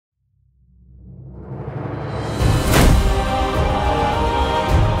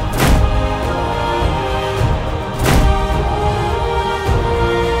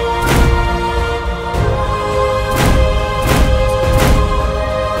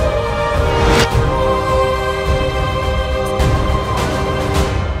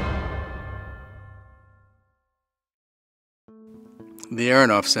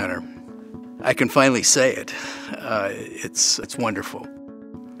Aronoff Center. I can finally say it. It's wonderful.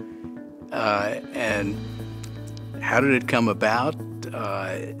 And how did it come about?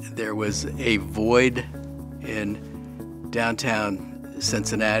 There was a void in downtown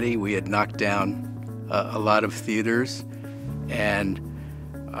Cincinnati. We had knocked down a lot of theaters, and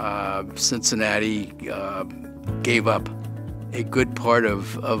Cincinnati gave up a good part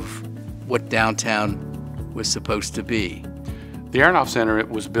of what downtown was supposed to be. The Aronoff Center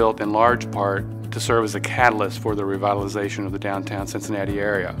was built in large part to serve as a catalyst for the revitalization of the downtown Cincinnati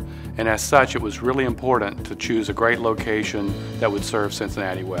area. And as such, it was really important to choose a great location that would serve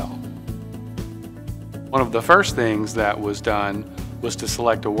Cincinnati well. One of the first things that was done was to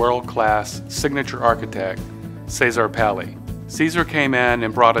select a world-class signature architect, Cesar Pelli. Cesar came in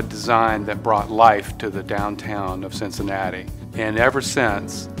and brought a design that brought life to the downtown of Cincinnati. And ever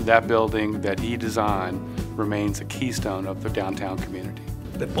since, that building that he designed remains a keystone of the downtown community.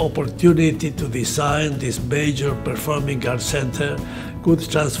 The opportunity to design this major performing arts center could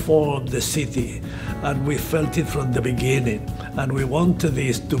transform the city, and we felt it from the beginning. And we wanted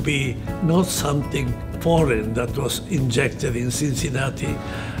this to be not something foreign that was injected in Cincinnati,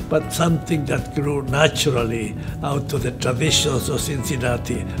 but something that grew naturally out of the traditions of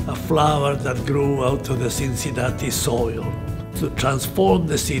Cincinnati, a flower that grew out of the Cincinnati soil, to transform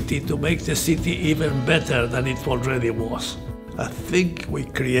the city, to make the city even better than it already was. I think we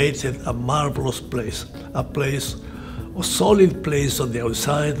created a marvelous place, a solid place on the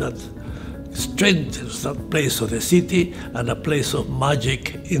outside that strengthens that place of the city, and a place of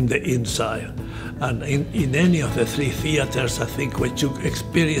magic in the inside. And in any of the three theaters, I think what you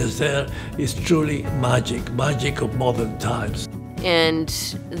experience there is truly magic of modern times. And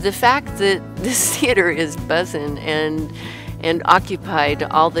the fact that this theater is buzzing and occupied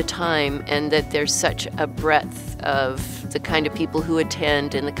all the time, and that there's such a breadth of the kind of people who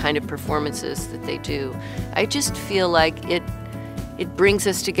attend and the kind of performances that they do, I just feel like it brings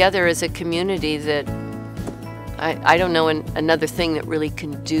us together as a community that I don't know another thing that really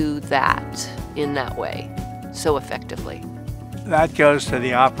can do that in that way so effectively. That goes to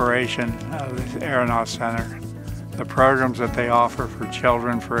the operation of the Aronoff Center, the programs that they offer for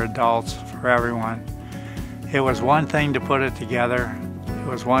children, for adults, for everyone. It was one thing to put it together, it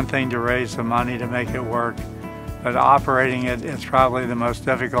was one thing to raise the money to make it work, but operating it is probably the most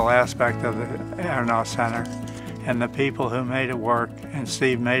difficult aspect of the Aronoff Center. And the people who made it work, and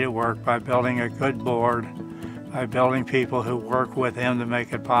Steve made it work by building a good board, by building people who work with him to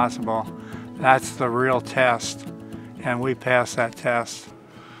make it possible. That's the real test, and we passed that test.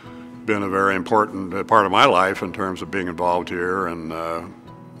 Been a very important part of my life in terms of being involved here, and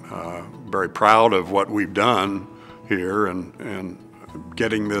very proud of what we've done here and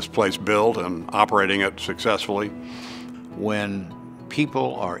getting this place built and operating it successfully. When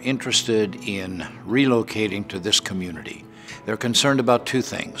people are interested in relocating to this community, they're concerned about two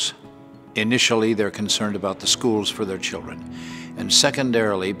things. Initially, they're concerned about the schools for their children. And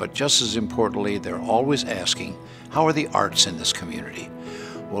secondarily, but just as importantly, they're always asking, how are the arts in this community?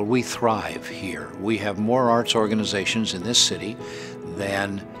 Well, we thrive here. We have more arts organizations in this city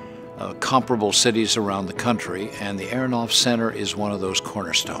than comparable cities around the country, and the Aronoff Center is one of those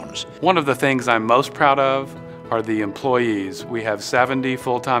cornerstones. One of the things I'm most proud of are the employees. We have 70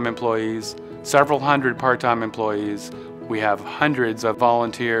 full-time employees, several hundred part-time employees. We have hundreds of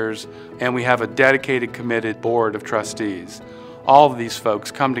volunteers, and we have a dedicated, committed board of trustees. All of these folks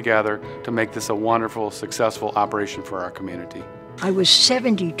come together to make this a wonderful, successful operation for our community. I was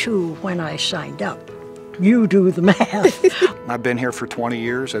 72 when I signed up. You do the math. I've been here for 20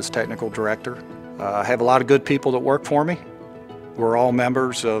 years as technical director. I have a lot of good people that work for me. We're all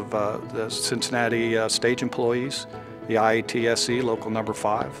members of the Cincinnati stage employees, the IATSE, local number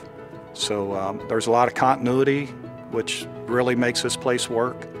 5. So there's a lot of continuity, which really makes this place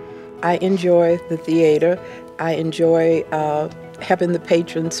work. I enjoy the theater. I enjoy having the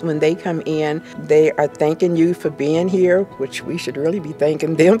patrons, when they come in, they are thanking you for being here, which we should really be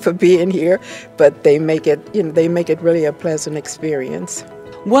thanking them for being here, but they make it, they make it really a pleasant experience.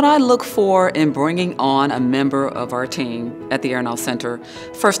 What I look for in bringing on a member of our team at the Aronoff Center,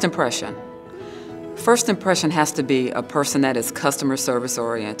 first impression. First impression has to be a person that is customer service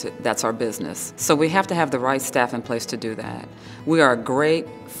oriented. That's our business. So we have to have the right staff in place to do that. We are a great,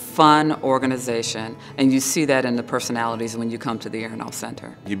 fun organization, and you see that in the personalities when you come to the Aronoff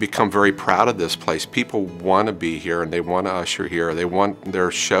Center. You become very proud of this place. People want to be here and they want to usher here. They want their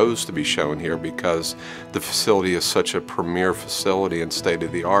shows to be shown here because the facility is such a premier facility and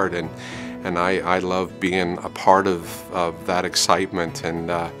state-of-the-art, and I love being a part of that excitement and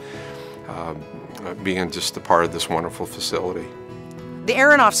being just a part of this wonderful facility. The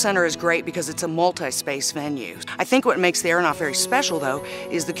Aronoff Center is great because it's a multi-space venue. I think what makes the Aronoff very special, though,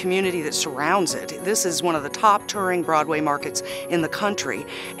 is the community that surrounds it. This is one of the top touring Broadway markets in the country,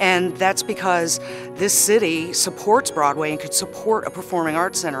 and that's because this city supports Broadway and could support a performing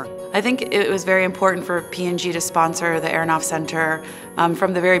arts center. I think it was very important for P&G to sponsor the Aronoff Center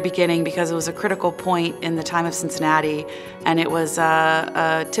from the very beginning because it was a critical point in the time of Cincinnati, and it was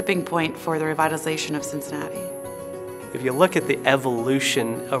a tipping point for the revitalization of Cincinnati. If you look at the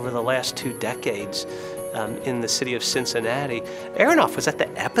evolution over the last 2 decades in the city of Cincinnati, Aronoff was at the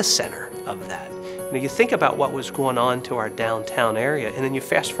epicenter of that. You know, you think about what was going on to our downtown area, and then you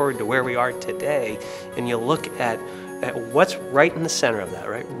fast forward to where we are today, and you look at what's right in the center of that,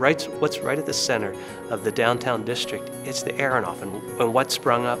 right? What's right at the center of the downtown district? It's the Aronoff, and what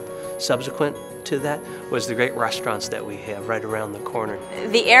sprung up subsequent to that was the great restaurants that we have right around the corner.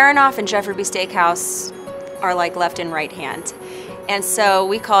 The Aronoff and Jeffrey B. Steakhouse are like left and right hand. And so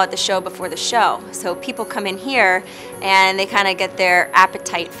we call it the show before the show. So people come in here and they kind of get their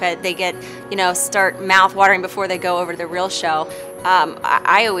appetite fed. They get, start mouth watering before they go over to the real show.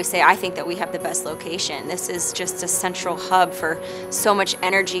 I always say I think that we have the best location. This is just a central hub for so much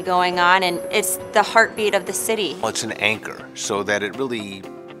energy going on, and it's the heartbeat of the city. Well, it's an anchor so that it really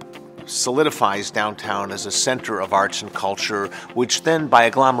solidifies downtown as a center of arts and culture, which then by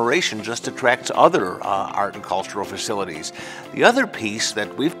agglomeration just attracts other art and cultural facilities. The other piece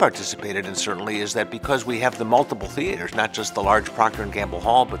that we've participated in certainly is that because we have the multiple theaters, not just the large Procter & Gamble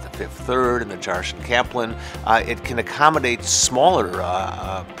Hall, but the Fifth Third and the Jarson Kaplan, it can accommodate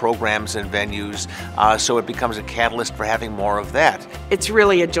smaller programs and venues, so it becomes a catalyst for having more of that. It's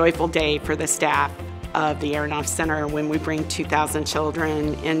really a joyful day for the staff of the Aronoff Center when we bring 2,000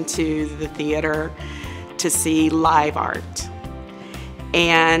 children into the theater to see live art.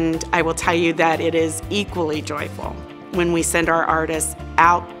 And I will tell you that it is equally joyful when we send our artists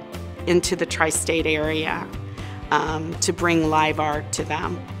out into the tri-state area to bring live art to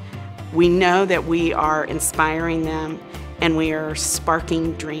them. We know that we are inspiring them and we are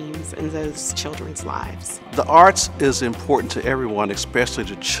sparking dreams in those children's lives. The arts is important to everyone, especially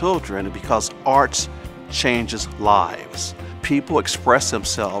to children, because arts changes lives. People express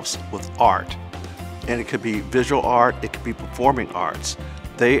themselves with art, and it could be visual art, it could be performing arts.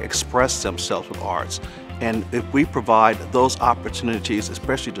 They express themselves with arts, and if we provide those opportunities,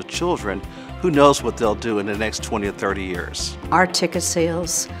 especially to children, who knows what they'll do in the next 20 or 30 years. Our ticket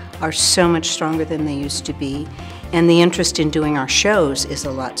sales are so much stronger than they used to be, and the interest in doing our shows is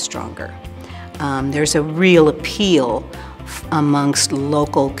a lot stronger. There's a real appeal amongst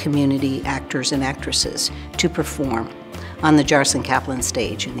local community actors and actresses to perform on the Jarson Kaplan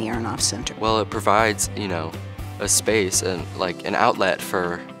stage in the Aronoff Center. Well, it provides, a space and like an outlet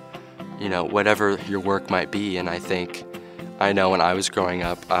for, whatever your work might be. And I know when I was growing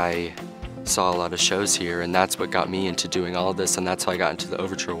up, I saw a lot of shows here, and that's what got me into doing all of this, and that's how I got into the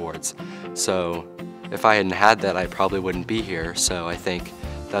Overture Awards. So if I hadn't had that, I probably wouldn't be here. So I think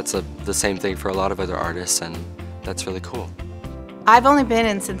that's the same thing for a lot of other artists, and that's really cool. I've only been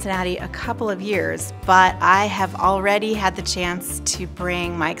in Cincinnati a couple of years, but I have already had the chance to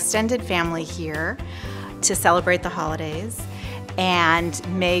bring my extended family here to celebrate the holidays and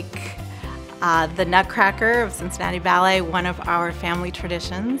make the Nutcracker of Cincinnati Ballet one of our family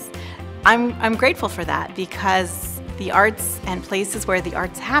traditions. I'm grateful for that because the arts and places where the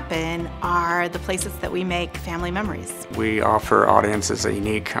arts happen are the places that we make family memories. We offer audiences a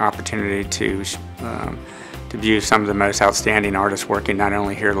unique opportunity to view some of the most outstanding artists working not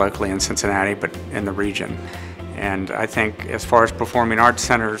only here locally in Cincinnati but in the region. And I think as far as performing arts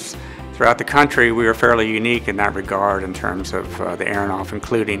centers throughout the country, we are fairly unique in that regard in terms of the Aronoff,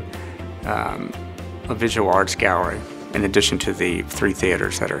 including a visual arts gallery in addition to the 3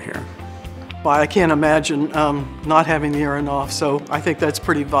 theaters that are here. Well, I can't imagine not having the Aronoff, so I think that's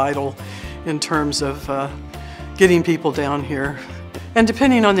pretty vital in terms of getting people down here. And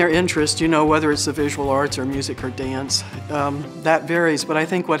depending on their interest, whether it's the visual arts or music or dance, that varies. But I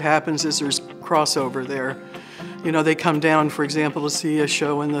think what happens is there's crossover there. They come down, for example, to see a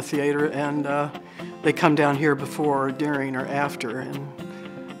show in the theater, and they come down here before or during or after, and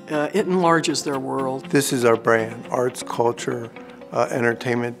it enlarges their world. This is our brand, arts, culture,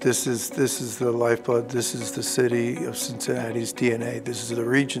 entertainment. This is the lifeblood. This is the city of Cincinnati's DNA. This is the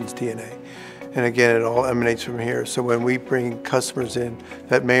region's DNA. And again, it all emanates from here. So when we bring customers in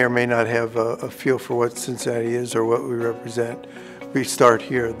that may or may not have a feel for what Cincinnati is or what we represent, we start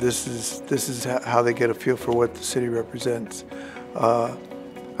here. This is how they get a feel for what the city represents.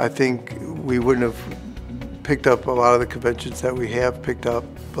 I think we wouldn't have picked up a lot of the conventions that we have picked up,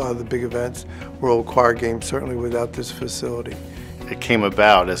 a lot of the big events, World Choir Games, certainly without this facility. it came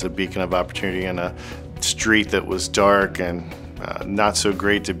about as a beacon of opportunity in a street that was dark and not so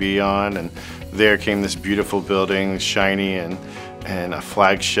great to be on, and there came this beautiful building, shiny and a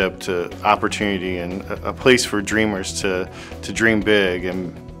flagship to opportunity and a place for dreamers to dream big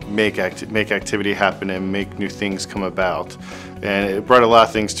and make activity happen and make new things come about. And it brought a lot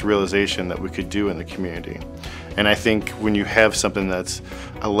of things to realization that we could do in the community. And I think when you have something that's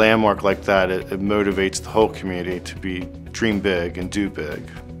a landmark like that, it motivates the whole community to dream big and do big.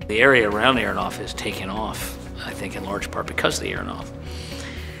 The area around Aronoff has taken off, I think, in large part because of the Aronoff.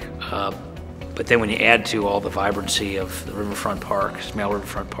 But then when you add to all the vibrancy of the Riverfront Park, Smale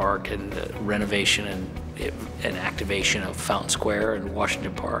Riverfront Park, and the renovation and activation of Fountain Square and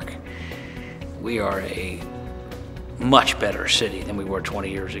Washington Park, we are a much better city than we were 20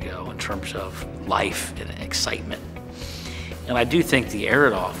 years ago in terms of life and excitement. And I do think the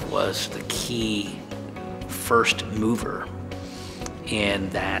Aronoff was the key first mover in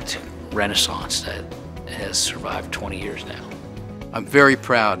that renaissance that has survived 20 years now. I'm very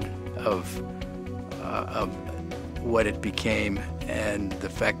proud of what it became and the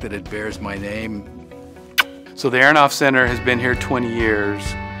fact that it bears my name. So the Aronoff Center has been here 20 years,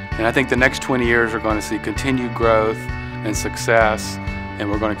 and I think the next 20 years are going to see continued growth and success, and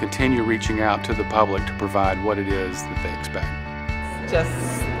we're going to continue reaching out to the public to provide what it is that they expect.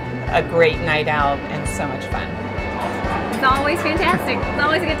 Just a great night out and so much fun. It's always fantastic. It's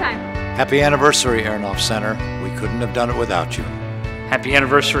always a good time. Happy anniversary, Aronoff Center. We couldn't have done it without you. Happy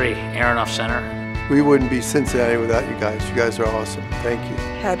anniversary, Aronoff Center. We wouldn't be Cincinnati without you guys. You guys are awesome. Thank you.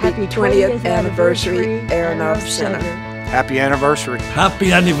 Happy 20th anniversary, Aronoff Center. Happy anniversary.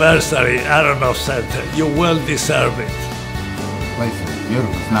 Happy anniversary, Aronoff Center. You well deserve it. The place is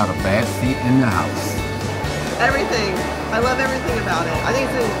beautiful. It's not a bad seat in the house. Everything. I love everything about it. I think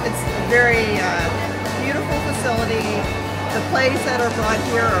it's a very beautiful facility. The plays that are brought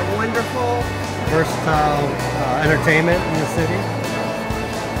here are wonderful. Versatile entertainment in the city.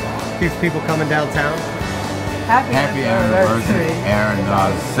 Keeps people coming downtown. Happy anniversary,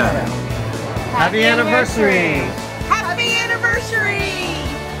 Aronoff Center. Happy anniversary. Happy anniversary.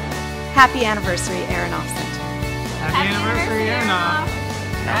 Happy anniversary, Aronoff Center. Happy anniversary, Aronoff.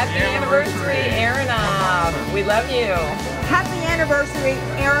 Happy anniversary, Aronoff. We love you. Happy anniversary,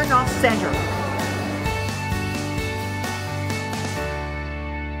 Aronoff Center.